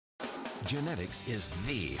Genetics is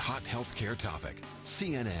the hot healthcare topic.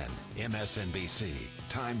 CNN, MSNBC,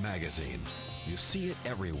 Time Magazine. You see it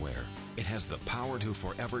everywhere. It has the power to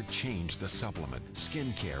forever change the supplement,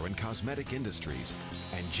 skincare, and cosmetic industries.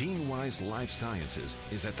 And GeneWise Life Sciences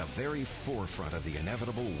is at the very forefront of the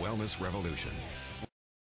inevitable wellness revolution.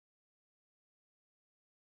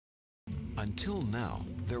 Until now,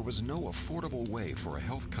 there was no affordable way for a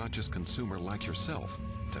health-conscious consumer like yourself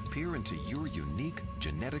to peer into your unique,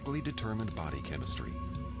 genetically determined body chemistry.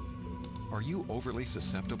 Are you overly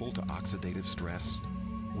susceptible to oxidative stress?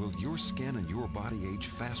 Will your skin and your body age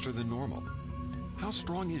faster than normal? How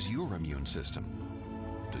strong is your immune system?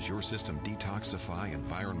 Does your system detoxify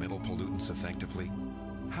environmental pollutants effectively?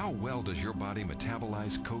 How well does your body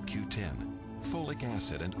metabolize CoQ10, folic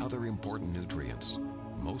acid, and other important nutrients?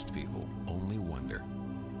 Most people only wonder.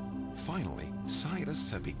 Finally,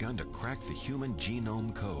 scientists have begun to crack the human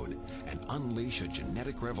genome code and unleash a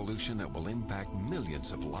genetic revolution that will impact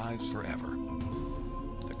millions of lives forever.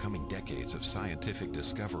 The coming decades of scientific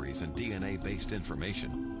discoveries and DNA-based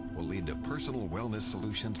information will lead to personal wellness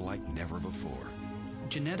solutions like never before.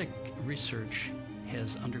 Genetic research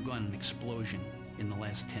has undergone an explosion in the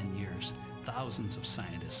last 10 years. Thousands of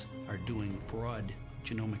scientists are doing broad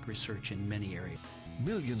genomic research in many areas.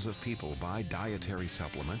 Millions of people buy dietary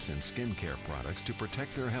supplements and skincare products to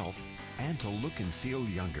protect their health and to look and feel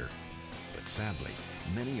younger. But sadly,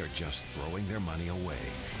 many are just throwing their money away.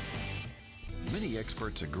 Many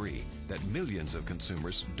experts agree that millions of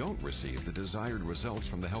consumers don't receive the desired results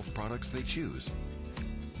from the health products they choose.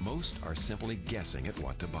 Most are simply guessing at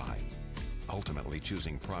what to buy, ultimately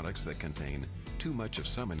choosing products that contain too much of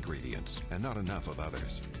some ingredients and not enough of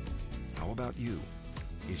others. How about you?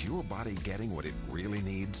 Is your body getting what it really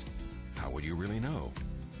needs? How would you really know?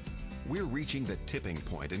 We're reaching the tipping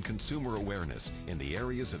point in consumer awareness in the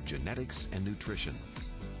areas of genetics and nutrition.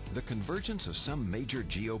 The convergence of some major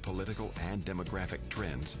geopolitical and demographic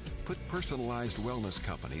trends put personalized wellness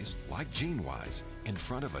companies like GeneWise in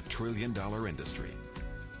front of a trillion-dollar industry.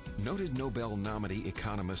 Noted Nobel nominee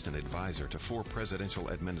economist and advisor to 4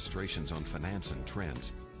 presidential administrations on finance and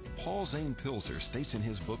trends, Paul Zane Pilzer states in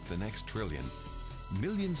his book The Next Trillion,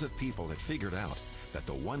 millions of people have figured out that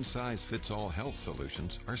the one-size-fits-all health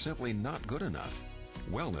solutions are simply not good enough.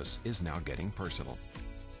 Wellness is now getting personal.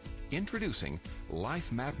 Introducing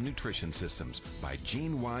LifeMap Nutrition Systems by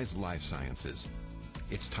GeneWise Life Sciences.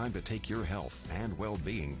 It's time to take your health and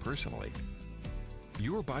well-being personally.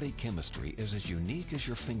 Your body chemistry is as unique as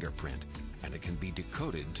your fingerprint, and it can be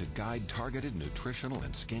decoded to guide targeted nutritional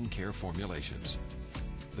and skincare formulations.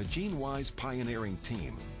 The GeneWise pioneering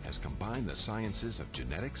team has combined the sciences of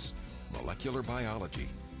genetics, molecular biology,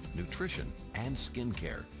 nutrition, and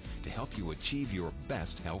skincare to help you achieve your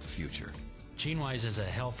best health future. GeneWise is a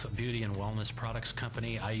health, beauty, and wellness products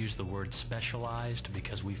company. I use the word specialized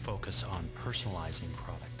because we focus on personalizing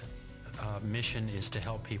product. Mission is to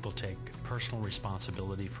help people take personal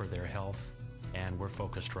responsibility for their health, and we're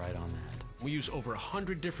focused right on that. We use over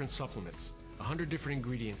 100 different supplements, 100 different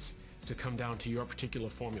ingredients to come down to your particular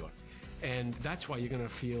formula. And that's why you're going to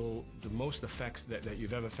feel the most effects that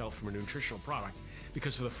you've ever felt from a nutritional product,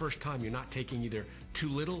 because for the first time you're not taking either too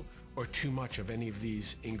little or too much of any of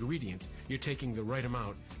these ingredients. You're taking the right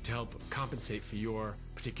amount to help compensate for your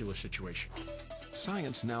particular situation.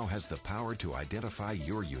 Science now has the power to identify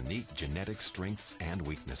your unique genetic strengths and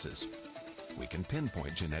weaknesses. We can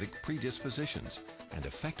pinpoint genetic predispositions and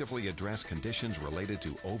effectively address conditions related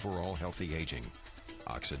to overall healthy aging,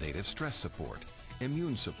 oxidative stress support,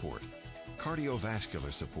 immune support,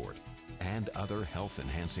 cardiovascular support, and other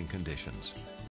health-enhancing conditions.